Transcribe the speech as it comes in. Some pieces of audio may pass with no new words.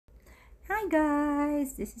Hi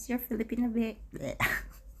guys, this is your Filipino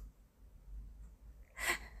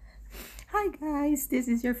Hi guys, this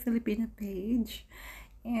is your Filipino page,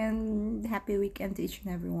 and happy weekend to each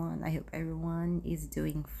and everyone. I hope everyone is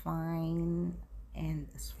doing fine and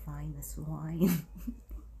as fine as wine.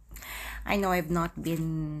 I know I've not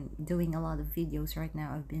been doing a lot of videos right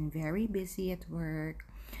now. I've been very busy at work,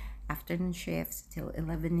 afternoon shifts till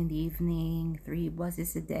 11 in the evening, 3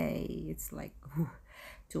 buses a day. It's like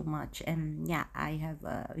too much. And yeah, I have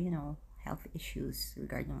health issues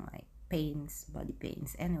regarding my pains, body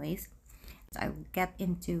pains. Anyways, I'll get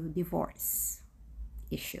into divorce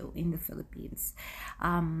issue in the Philippines.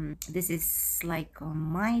 This is like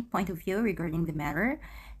my point of view regarding the matter,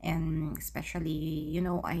 and especially,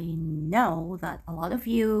 I know that a lot of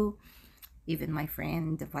you, even my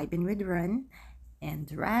friend Vibin with Run and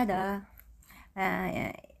Rada,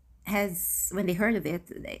 has when they heard of it,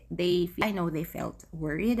 I know they felt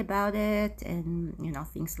worried about it, and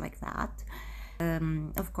things like that.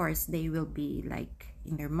 Of course, they will be like,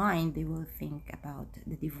 in their mind they will think about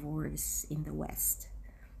the divorce in the West,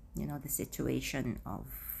 the situation of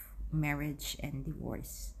marriage and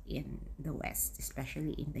divorce in the West,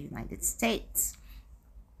 especially in the United States.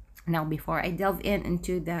 Now, before I delve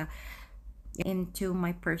into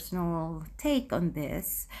my personal take on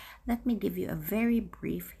this, let me give you a very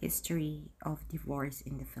brief history of divorce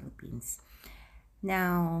in the Philippines.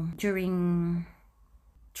 Now, during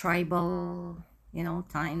tribal,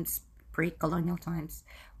 times, pre-colonial times,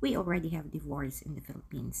 we already have divorce in the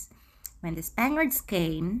Philippines. When the Spaniards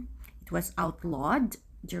came, it was outlawed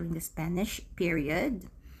during the Spanish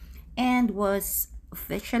period and was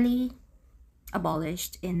officially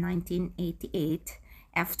abolished in 1988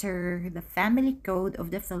 after the Family Code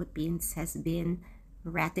of the Philippines has been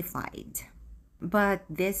ratified. But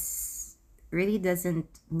this really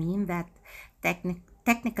doesn't mean that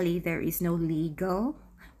technically there is no legal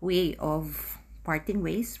way of parting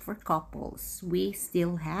ways for couples. We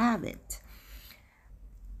still have it.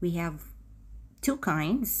 We have two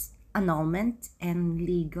kinds: annulment and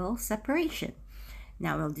legal separation.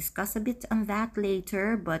 Now, we'll discuss a bit on that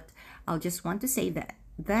later, but I'll just want to say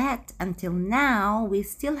that until now, we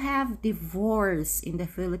still have divorce in the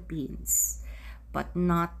Philippines, but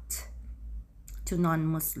not to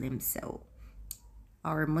non-Muslims. So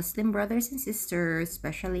our Muslim brothers and sisters,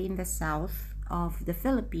 especially in the south of the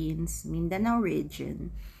Philippines, Mindanao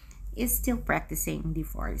region, is still practicing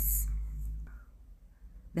divorce.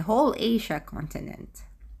 The whole Asia continent,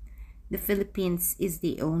 the Philippines is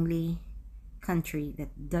the only country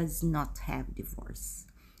that does not have divorce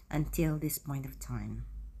until this point of time.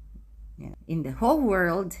 In the whole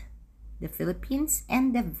world, the Philippines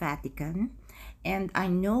and the Vatican, and I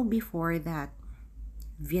know before that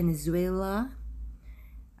Venezuela,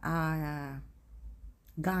 Ghana,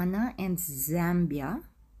 and Zambia,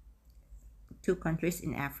 two countries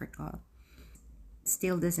in Africa,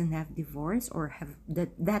 still doesn't have divorce, or have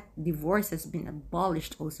that divorce has been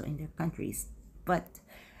abolished also in their countries. But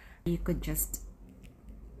you could just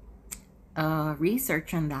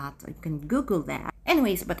research on that. You can Google that.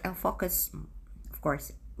 Anyways, but I'll focus, of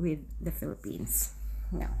course, with the Philippines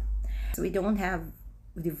now. So we don't have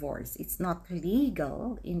divorce. It's not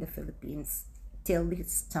legal in the Philippines till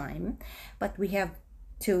this time, but we have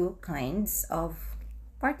two kinds of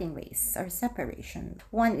parting ways or separation.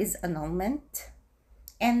 One is annulment,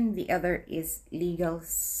 and the other is legal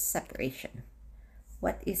separation.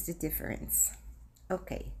 What is the difference?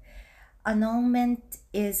 Okay, annulment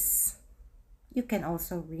is, you can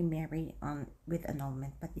also remarry with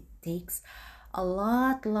annulment, but it takes a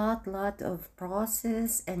lot of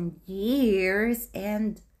process and years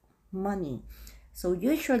and money. So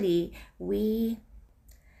usually we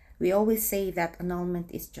always say that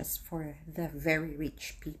annulment is just for the very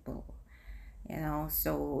rich people,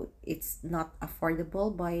 so it's not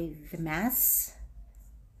affordable by the mass,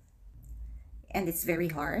 and it's very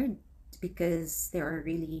hard because there are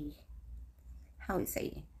really, how you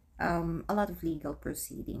say, a lot of legal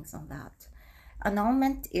proceedings on that.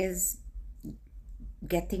 Annulment is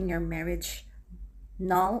getting your marriage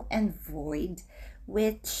null and void,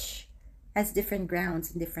 which has different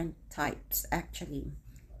grounds and different types actually.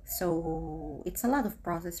 So it's a lot of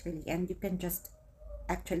process really, and you can just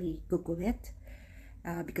actually Google it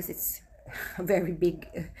because it's a very big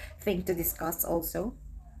thing to discuss also.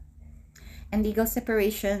 And legal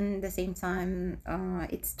separation, the same time,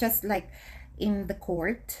 it's just like in the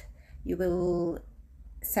court, you will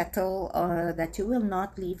settle that you will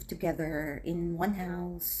not live together in one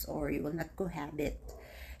house, or you will not cohabit.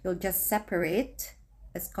 You'll just separate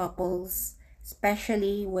as couples,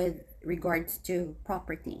 especially with regards to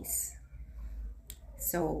properties.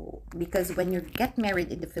 So, because when you get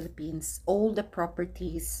married in the Philippines, all the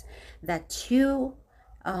properties that you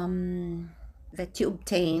obtain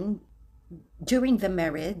during the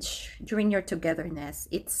marriage, during your togetherness,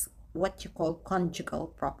 it's what you call conjugal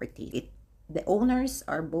property. The owners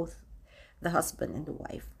are both the husband and the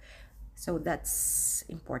wife. So that's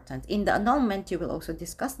important. In the annulment, you will also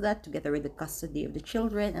discuss that together with the custody of the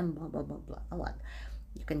children and blah, blah, blah, blah, a lot.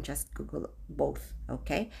 You can just Google both,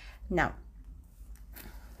 okay? Now,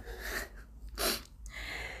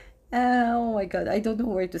 oh my God, I don't know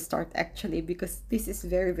where to start actually, because this is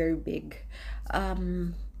very, very big.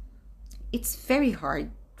 It's very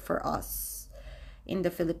hard for us in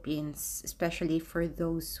the Philippines, especially for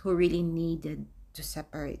those who really needed to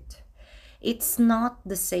separate. It's not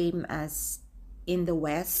the same as in the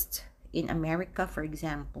West, in America, for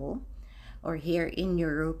example, or here in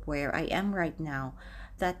Europe, where I am right now,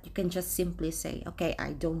 that you can just simply say, okay,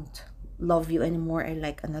 I don't love you anymore, I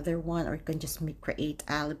like another one, or you can just create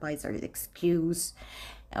alibis or excuse,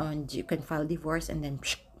 and you can file divorce and then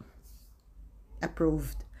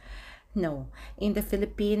approved. No, in the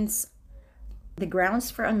Philippines, the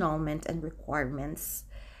grounds for annulment and requirements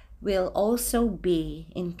will also be,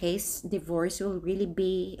 in case divorce will really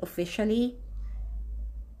be officially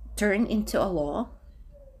turned into a law,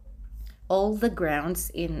 all the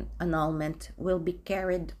grounds in annulment will be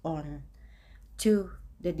carried on to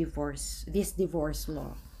this divorce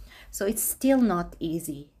law. So it's still not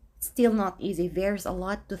easy. Still not easy. There's a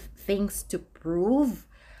lot of things to prove.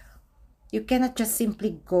 You cannot just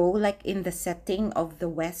simply go like in the setting of the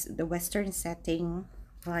Western setting,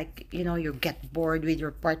 like, you get bored with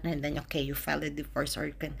your partner and then, okay, you file a divorce, or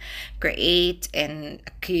you can create and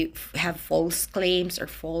have false claims or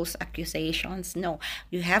false accusations. No,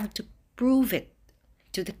 you have to prove it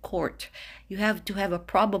to the court. You have to have a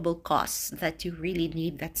probable cause that you really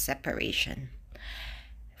need that separation.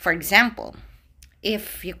 For example,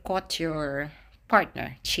 if you caught your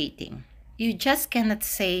partner cheating, you just cannot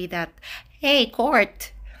say that, hey,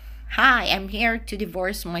 court, hi, I'm here to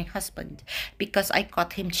divorce my husband because I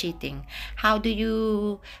caught him cheating. How do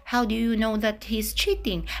you know that he's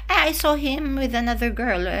cheating? I saw him with another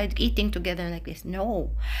girl eating together like this.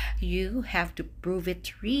 No, you have to prove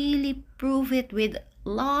it, really prove it with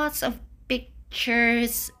lots of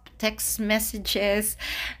pictures, text messages,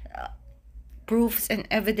 proofs and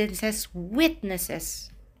evidences, witnesses.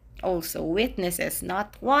 Also witnesses,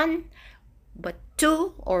 not one, but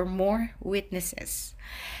two or more witnesses.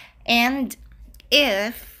 And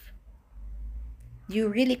if you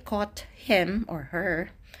really caught him or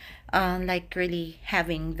her like really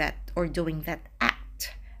having that or doing that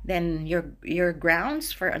act, then your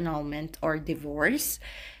grounds for annulment or divorce,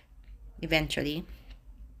 eventually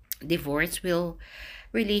divorce will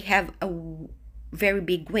really have a very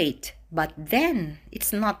big weight. But then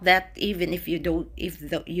it's not that, even if you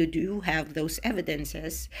do have those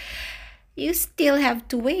evidences, you still have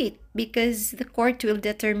to wait, because the court will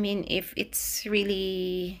determine if it's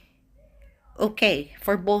really okay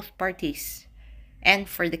for both parties and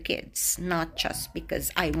for the kids, not just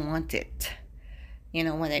because I want it. You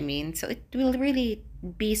know what I mean? So it will really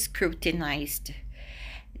be scrutinized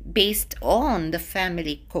based on the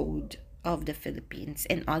family code of the Philippines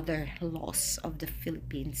and other laws of the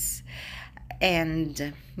Philippines.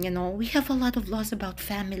 And we have a lot of laws about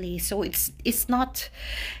family, so it's not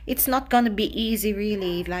gonna be easy,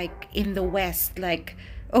 really, like in the West, like,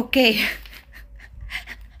 okay,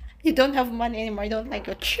 you don't have money anymore, I don't like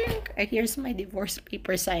it, ching, here's my divorce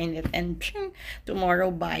paper, sign it, and ching,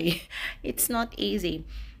 tomorrow, bye. It's not easy.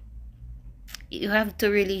 You have to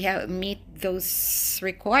really meet those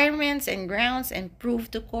requirements and grounds and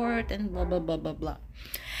prove to court and blah blah blah blah blah.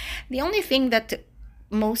 The only thing that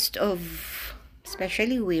most of,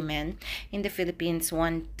 especially women in the Philippines,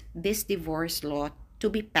 want this divorce law to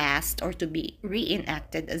be passed or to be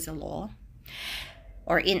reenacted as a law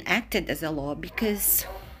or enacted as a law, because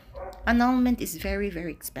annulment is very,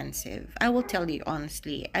 very expensive. I will tell you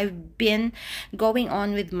honestly, I've been going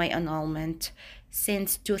on with my annulment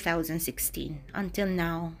since 2016 until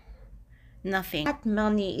now. Nothing. That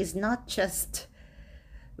money is not just,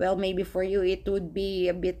 well, maybe for you it would be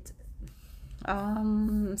a bit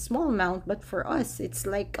small amount, but for us it's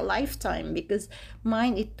like a lifetime, because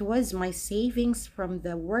mine, it was my savings from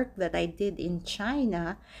the work that I did in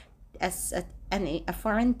China as a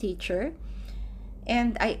foreign teacher,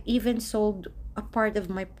 and I even sold a part of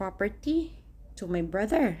my property to my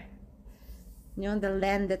brother, the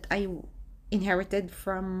land that I inherited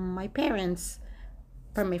from my parents,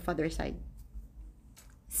 from my father's side.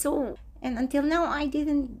 So, And until now, I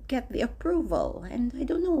didn't get the approval, and I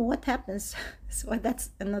don't know what happens. So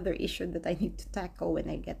that's another issue that I need to tackle when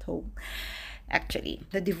I get home. Actually,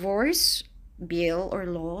 the divorce bill or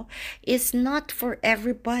law is not for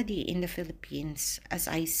everybody in the Philippines. As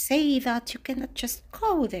I say that, you cannot just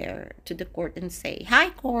go there to the court and say,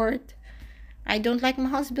 "Hi, court, I don't like my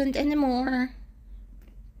husband anymore."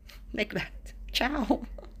 Like that. Ciao.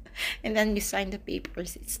 And then you sign the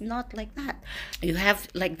papers. It's not like that. You have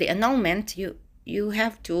like the annulment, you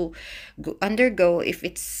have to undergo, if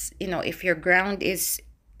it's, if your ground is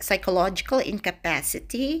psychological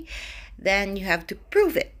incapacity, then you have to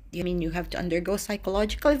prove it. You have to undergo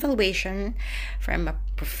psychological evaluation from a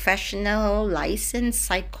professional licensed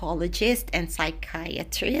psychologist and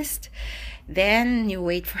psychiatrist. Then you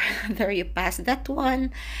wait for whether you pass that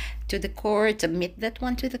one to the court, submit that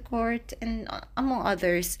one to the court, and among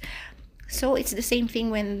others. So it's the same thing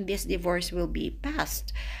when this divorce will be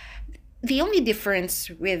passed. The only difference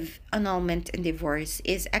with annulment and divorce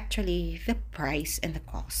is actually the price and the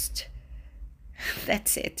cost.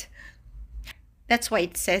 That's it. That's why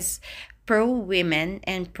it says pro women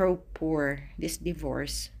and pro poor, this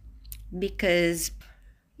divorce. Because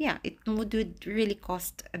yeah, it would really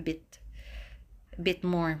cost a bit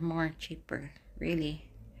more cheaper, really.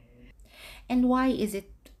 And why is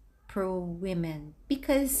it pro women?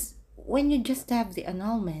 Because when you just have the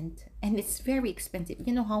annulment, and it's very expensive,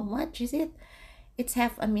 you know how much is it? It's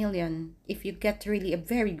 500,000 if you get really a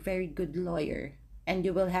very, very good lawyer, and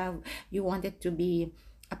you want it to be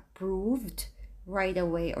approved right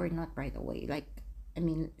away, or not right away, like,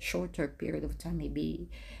 shorter period of time, maybe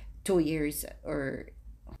 2 years or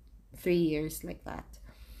 3 years, like that.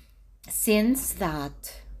 Since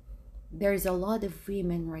that, there's a lot of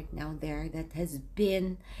women right now there that has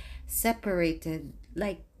been separated,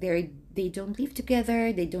 like they don't live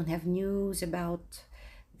together, they don't have news about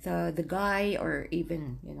the guy, or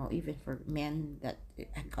even, even for men that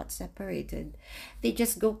got separated, they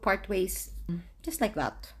just go part ways, just like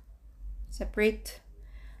that, separate,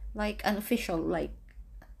 like unofficial, like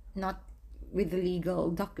not with the legal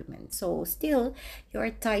document. So still you are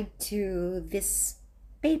tied to this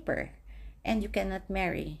paper, and you cannot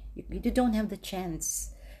marry. You don't have the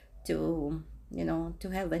chance to, to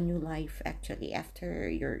have a new life actually after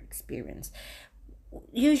your experience.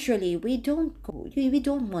 Usually we don't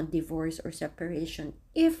want divorce or separation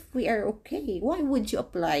if we are okay. Why would you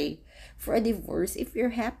apply for a divorce if you're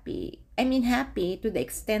happy? Happy to the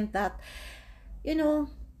extent that, you know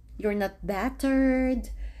you're not battered,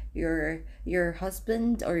 your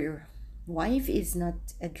husband or your wife is not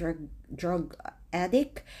a drug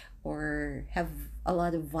addict, or have a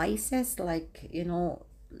lot of vices, like,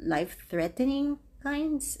 life threatening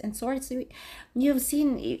kinds and sorts. You've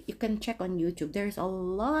seen, you can check on YouTube, there's a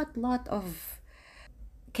lot of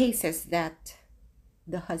cases that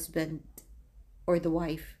the husband or the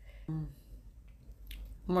wife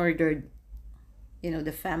murdered,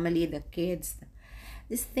 the family, the kids,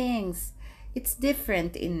 these things. It's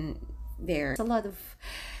different in there. There's a lot of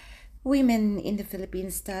women in the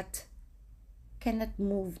Philippines that cannot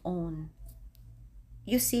move on,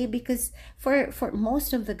 you see, because for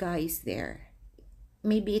most of the guys there,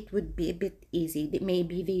 maybe it would be a bit easy.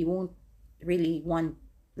 Maybe they won't really want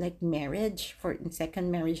like marriage, for second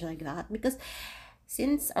marriage, like that, because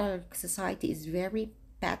since our society is very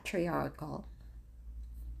patriarchal,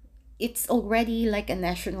 it's already like a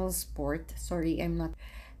national sport. Sorry, I'm not,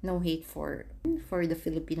 no hate for the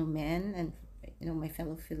Filipino men and, my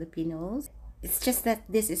fellow Filipinos. It's just that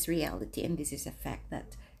this is reality, and this is a fact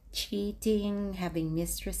that cheating, having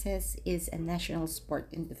mistresses is a national sport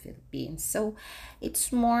in the Philippines. So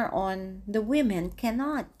it's more on the women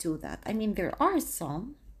cannot do that. There are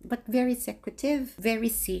some, but very secretive, very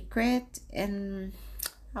secret, and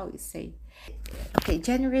how you say? Okay,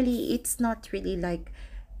 generally it's not really like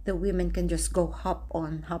the women can just go hop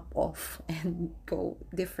on, hop off, and go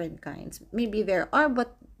different kinds. Maybe there are,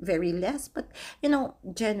 but very less. But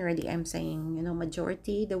generally, I'm saying,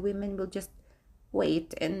 majority, the women will just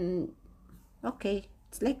wait, and okay,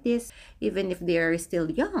 it's like this. Even if they are still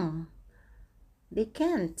young, they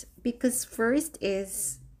can't, because first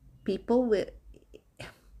is people with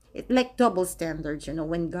it, like double standards.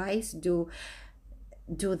 When guys do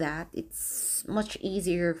that, it's much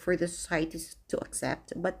easier for the society to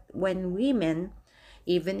accept. But when women,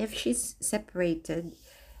 even if she's separated,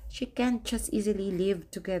 she can't just easily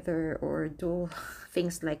live together or do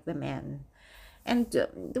things like the man. And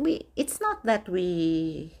it's not that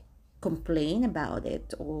we complain about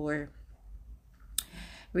it or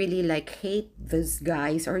really like hate those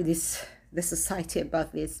guys or this the society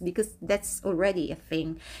about this, because that's already a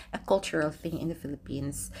thing, a cultural thing in the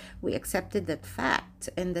Philippines. We accepted that fact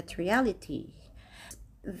and that reality.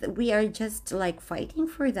 We are just like fighting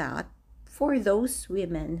for that, for those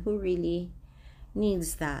women who really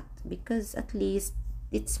needs that, because at least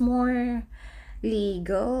it's more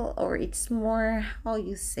legal, or it's more, how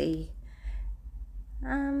you say,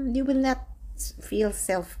 you will not feel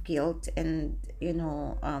self guilt, and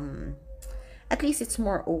at least it's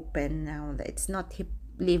more open now, that it's not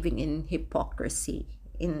living in hypocrisy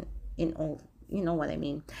in all, you know what I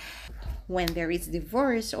mean. When there is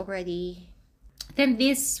divorce already, then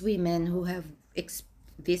these women who have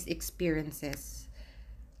these experiences,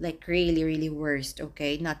 like really really worst,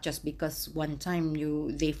 okay, not just because one time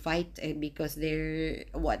they fight, because they're,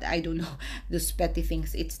 what, I don't know, those petty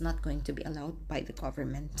things, it's not going to be allowed by the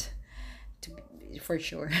government, for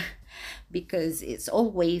sure. Because it's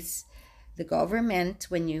always the government,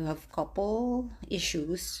 when you have couple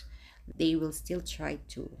issues, they will still try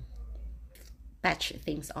to patch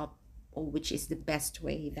things up, or which is the best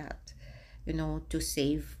way that, to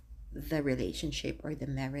save the relationship or the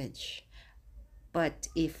marriage. But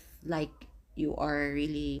if, like, you are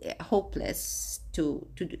really hopeless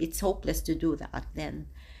it's hopeless to do that, then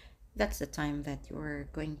that's the time that you're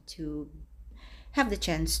going to have the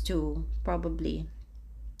chance to probably,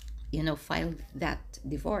 file that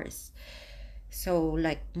divorce. So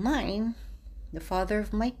like mine, the father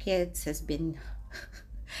of my kids has been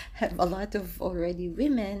have a lot of already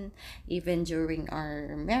women, even during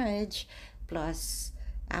our marriage, plus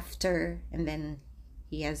after, and then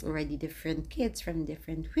he has already different kids from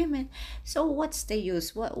different women. So what's the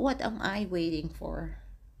use? What am I waiting for?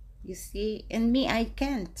 You see, and me, I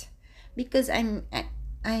can't, because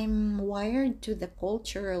I'm wired to the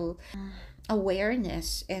cultural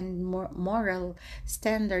awareness and moral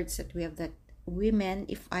standards that we have, that women,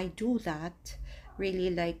 if I do that, really,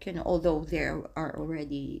 like, although there are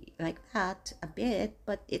already like that a bit,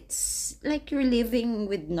 but it's like you're living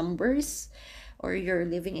with numbers, or you're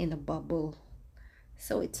living in a bubble.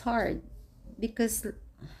 So it's hard, because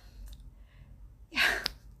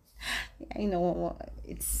I know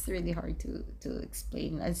it's really hard to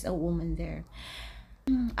explain as a woman there.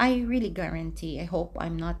 I really guarantee, I hope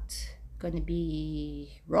I'm not gonna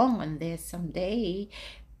be wrong on this someday,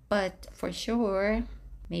 but for sure,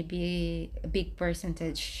 maybe a big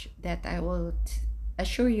percentage, that I will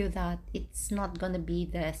assure you that it's not gonna be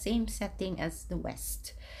the same setting as the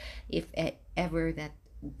West, if ever that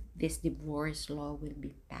this divorce law will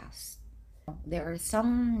be passed. There are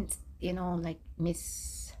some, like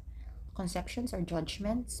misconceptions or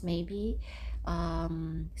judgments, maybe,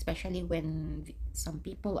 especially when some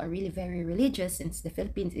people are really very religious, since the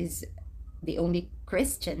Philippines is the only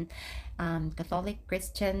Christian, Catholic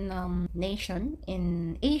Christian nation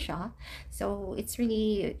in Asia. So it's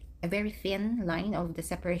really a very thin line of the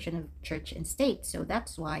separation of church and state. So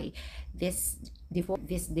that's why this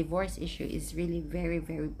divorce issue is really very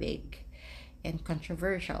very big and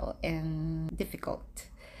controversial and difficult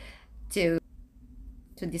to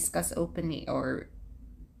discuss openly, or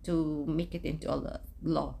to make it into a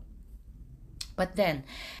law. But then,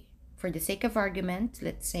 for the sake of argument,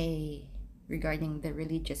 let's say, regarding the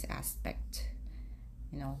religious aspect,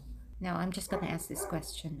 now I'm just gonna ask this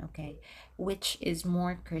question, okay? Which is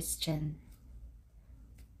more Christian,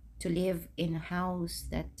 to live in a house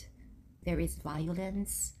that there is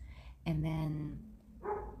violence, and then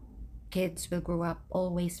kids will grow up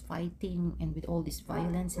always fighting and with all this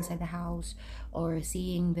violence inside the house, or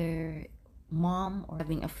seeing their mom or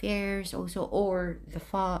having affairs also, or the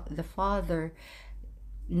father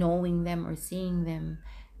knowing them or seeing them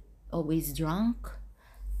always drunk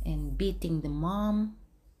and beating their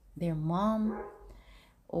mom,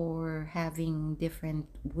 or having different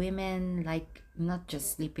women, like not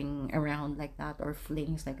just sleeping around like that or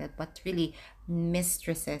flings like that, but really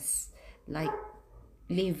mistresses, like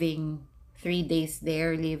living 3 days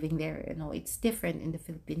there, living there. It's different in the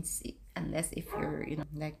Philippines, unless if you're,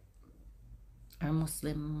 like our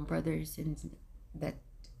Muslim brothers, and that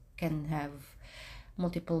can have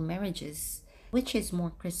multiple marriages. Which is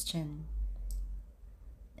more Christian?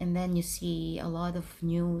 And then you see a lot of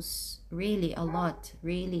news, really a lot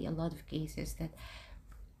of cases that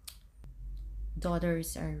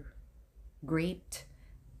daughters are raped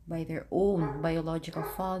by their own biological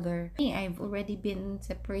father. I've already been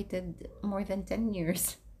separated more than 10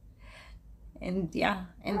 years. And yeah,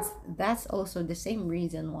 and that's also the same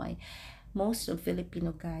reason why most of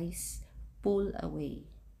Filipino guys pull away,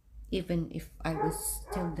 even if I was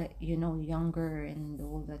still younger and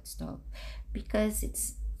all that stuff, because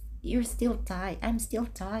you're still tied, I'm still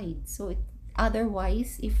tied. So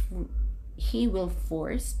otherwise, if he will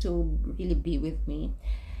force to really be with me,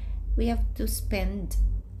 we have to spend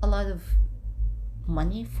a lot of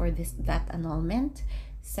money for this that annulment.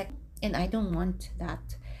 And I don't want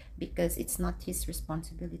that, because it's not his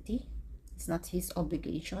responsibility, it's not his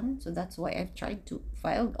obligation. So that's why I've tried to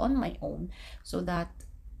file on my own, so that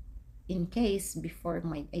in case, before,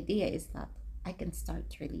 my idea is that I can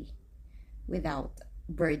start really without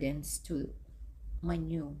burdens to my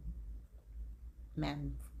new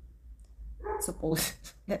man, suppose.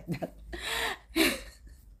 That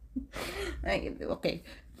okay,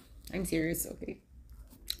 I'm serious, okay,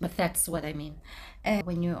 but that's what I mean. And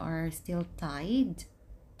when you are still tied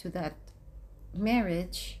to that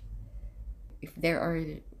marriage, if there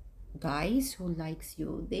are guys who likes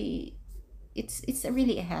you, they it's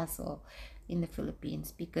really a hassle in the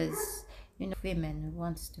Philippines, because women who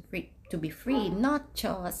wants to be free, not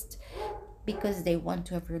just because they want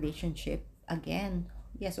to have relationship again.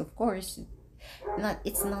 Yes, of course, not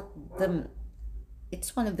it's not the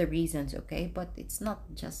it's one of the reasons, okay, but it's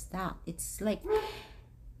not just that. It's like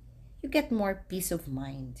you get more peace of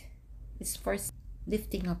mind. It's for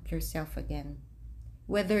lifting up yourself again,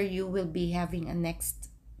 whether you will be having a next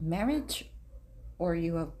marriage, or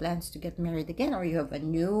you have plans to get married again, or you have a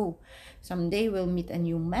new, someday will meet a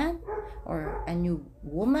new man or a new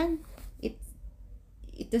woman.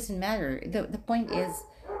 It doesn't matter. The point is,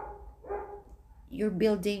 you're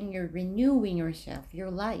renewing yourself,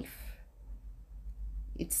 your life.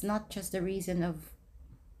 It's not just the reason of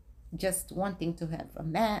just wanting to have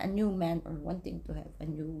a new man, or wanting to have a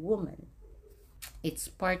new woman. It's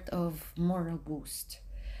part of moral boost,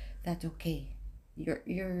 that okay,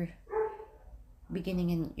 you're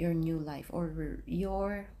beginning in your new life, or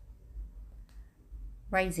you're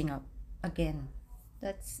rising up again.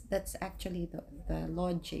 That's actually the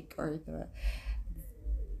logic, or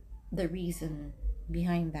the reason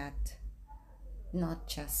behind that. Not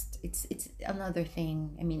just, it's another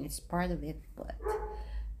thing. I mean, it's part of it, but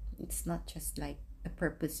it's not just like the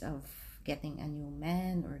purpose of getting a new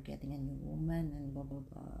man or getting a new woman and blah blah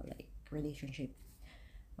blah, like relationship.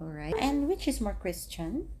 All right, and which is more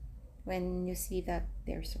Christian, when you see that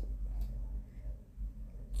there's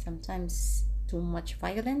sometimes too much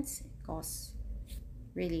violence cause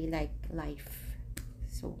really like life.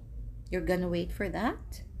 So you're gonna wait for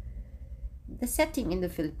that. The setting in the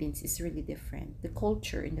Philippines is really different. The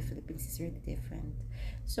culture in the Philippines is really different.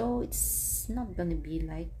 So it's not gonna be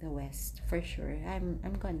like the West for sure.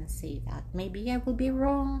 I'm gonna say that. Maybe I will be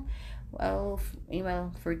wrong. Well,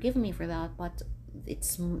 forgive me for that, but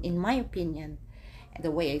it's, in my opinion,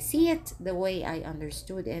 the way I see it, the way I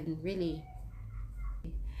understood and really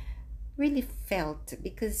felt,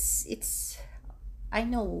 because I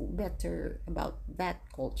know better about that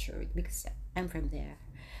culture because I'm from there.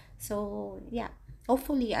 So yeah,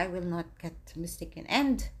 hopefully I will not get mistaken.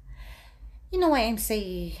 And you know why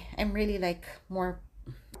I'm really like more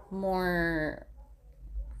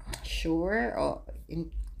sure, or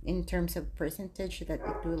in terms of percentage, that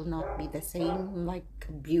it will not be the same, like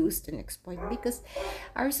abused and exploited, because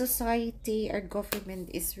our society, our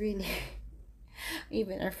government is really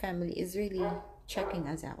even our family is really checking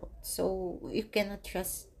us out. So you cannot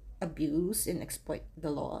trust abuse and exploit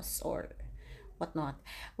the laws or whatnot.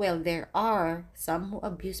 Well, there are some who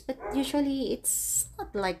abuse, but usually it's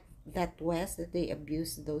not like that West, that they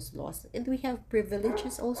abuse those laws. And we have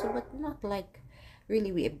privileges also, but not like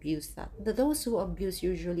really we abuse that. Those who abuse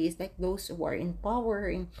usually is like those who are in power,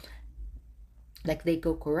 in like they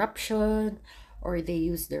go corruption, or they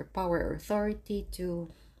use their power or authority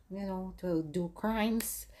to to do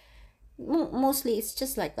crimes. Mostly it's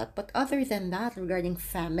just like that. But other than that, regarding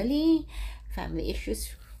family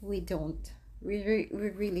issues, we don't, we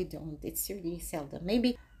really don't. It's really seldom,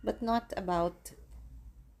 maybe, but not about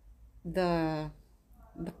the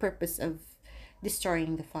purpose of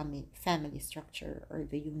destroying the family structure or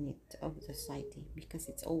the unit of the society, because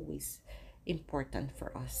it's always important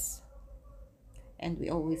for us, and we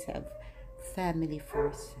always have family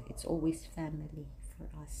first. It's always family for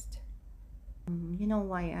us. You know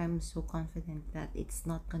why I'm so confident that it's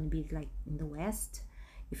not going to be like in the West,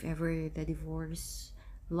 if ever the divorce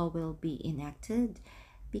law will be enacted?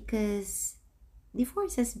 Because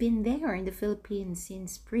divorce has been there in the Philippines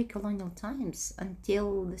since pre-colonial times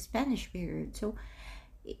until the Spanish period. So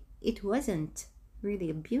it wasn't really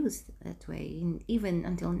abused that way. And even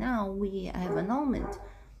until now, we have annulment.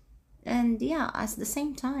 And yeah, at the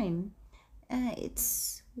same time,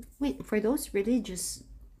 it's for those religious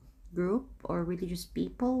group or religious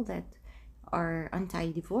people that are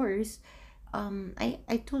anti-divorce,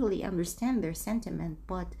 I totally understand their sentiment,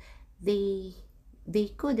 but they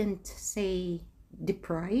couldn't say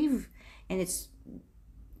deprive, and it's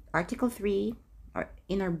Article 3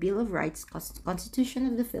 in our Bill of Rights, Constitution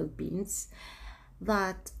of the Philippines,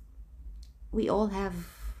 that we all have,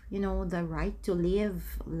 the right to live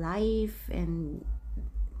life and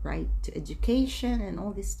right to education and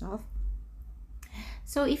all this stuff.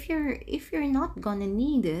 So if you're not gonna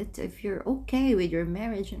need it, if you're okay with your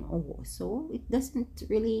marriage and all, so it doesn't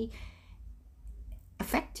really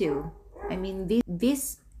affect you. I mean,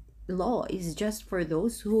 this law is just for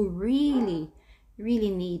those who really, really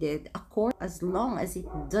need it, as long as it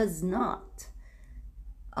does not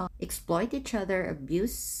exploit each other,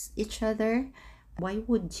 abuse each other. Why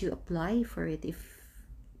would you apply for it if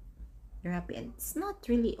you're happy? And it's not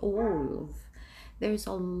really all of, there's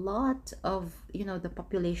a lot of, the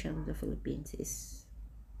population of the Philippines is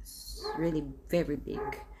really very big,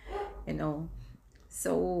 you know.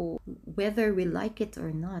 So whether we like it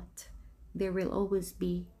or not, there will always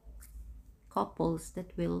be couples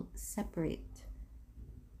that will separate,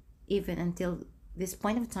 even until this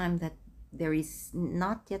point of time that there is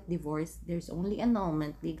not yet divorce, there's only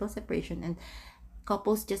annulment, legal separation, and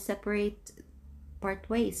couples just separate, part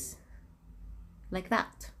ways, like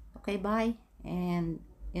that. Okay, bye. And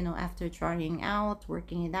after trying out,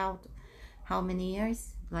 working it out, how many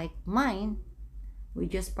years, like mine, we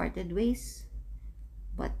just parted ways,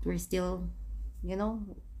 but we're still,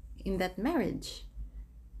 in that marriage.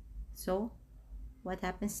 So what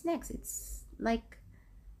happens next? It's like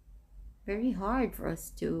very hard for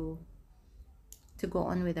us to go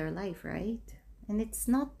on with our life, right? And it's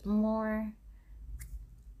not more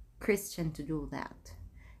Christian to do that.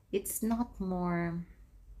 It's not more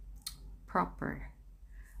proper.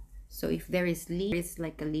 So if there is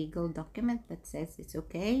like a legal document that says it's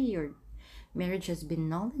okay, your marriage has been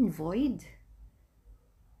null and void,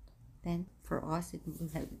 then for us it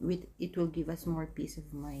will give us more peace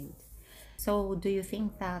of mind. So do you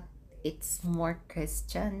think that it's more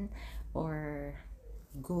Christian or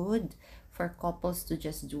good for couples to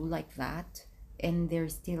just do like that, and they're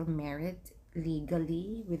still married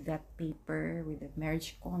legally with that paper, with the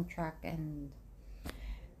marriage contract, and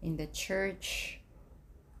in the church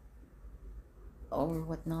or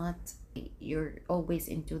whatnot? You're always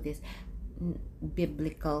into this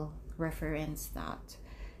biblical reference that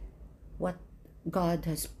what God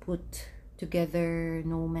has put together,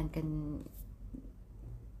 no man can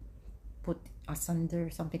put asunder,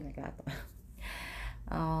 something like that.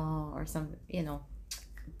 Or some,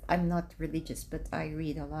 I'm not religious, but I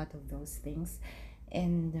read a lot of those things.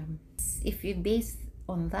 And if you base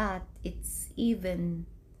on that, it's even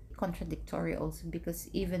contradictory also, because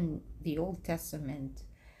even the Old Testament,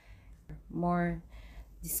 more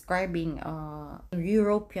describing a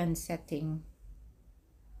European setting,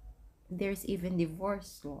 there's even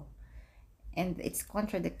divorce law, and it's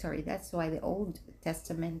contradictory. That's why the Old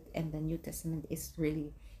Testament and the New Testament is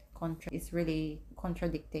really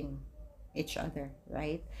contradicting each other,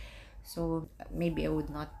 right? So maybe I would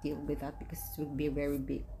not deal with that, because it would be a very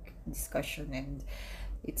big discussion, and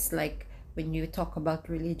it's like when you talk about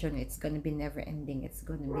religion, it's gonna be never ending. It's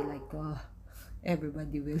gonna be like,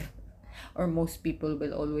 everybody will or most people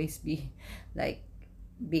will always be like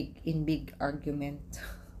big argument.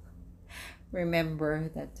 Remember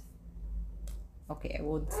that. Okay, I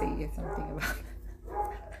won't say something about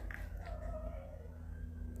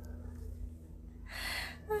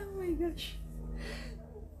oh my gosh.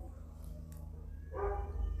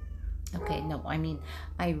 Okay, no, I mean,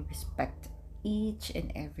 I respect each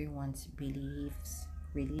and everyone's beliefs,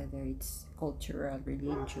 really, whether it's cultural,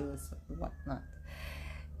 religious, or whatnot.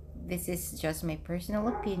 This is just my personal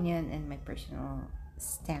opinion and my personal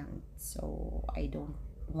stand. So I don't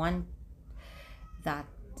want that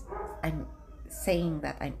I'm saying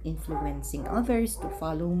that I'm influencing others to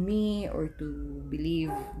follow me or to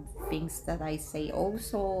believe things that I say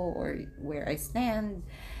also, or where I stand.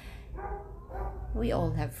 We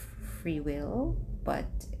all have free will, but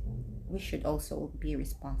we should also be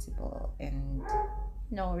responsible and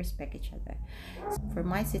respect each other. For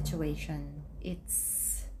my situation,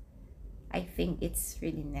 I think it's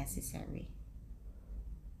really necessary.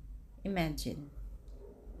 Imagine,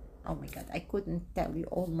 oh my god, I couldn't tell you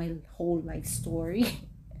all my whole life story.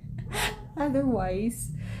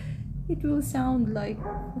 Otherwise it will sound like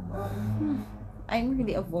I'm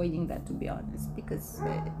really avoiding that, to be honest, because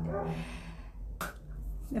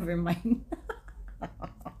never mind.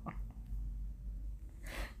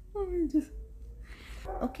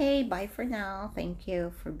 Okay, bye for now. Thank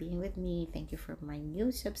you for being with me. Thank you for my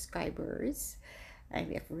new subscribers. I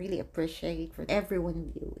really appreciate for every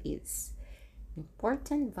one of you. Is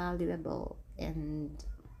important, valuable, and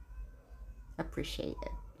appreciated.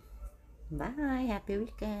 Bye. Happy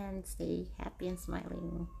weekend. Stay happy and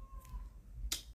smiling.